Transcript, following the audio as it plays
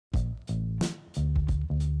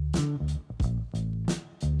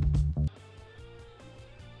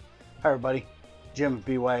Hi everybody, Jim of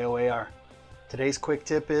BYOAR. Today's quick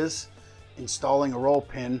tip is installing a roll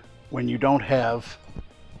pin when you don't have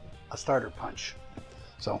a starter punch.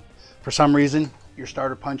 So for some reason your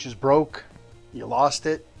starter punch is broke, you lost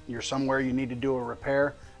it, you're somewhere you need to do a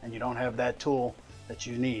repair and you don't have that tool that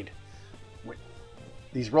you need.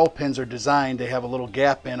 These roll pins are designed, they have a little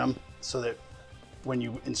gap in them so that when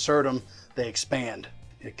you insert them they expand.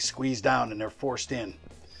 They squeeze down and they're forced in.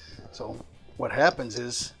 So what happens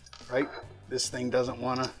is, right, this thing doesn't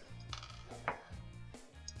want to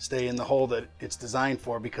stay in the hole that it's designed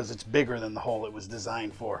for because it's bigger than the hole it was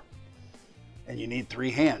designed for. And you need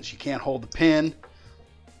three hands. You can't hold the pin,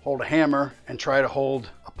 hold a hammer, and try to hold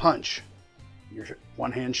a punch. You're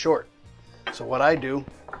one hand short. So what I do,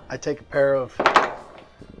 I take a pair of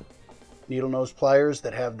needle nose pliers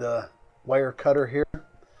that have the wire cutter here,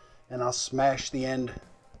 and I'll smash the end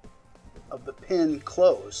of the pin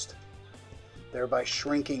closed, thereby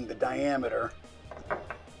shrinking the diameter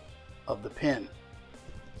of the pin.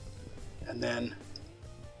 And then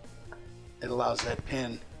it allows that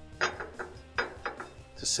pin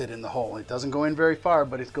to sit in the hole. It doesn't go in very far,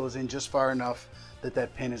 but it goes in just far enough that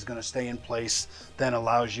that pin is going to stay in place, then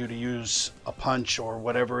allows you to use a punch or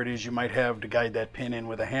whatever it is you might have to guide that pin in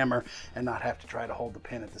with a hammer and not have to try to hold the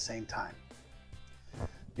pin at the same time.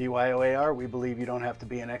 BYOAR, we believe you don't have to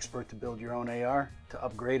be an expert to build your own AR, to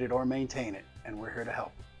upgrade it or maintain it, and we're here to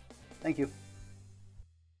help. Thank you.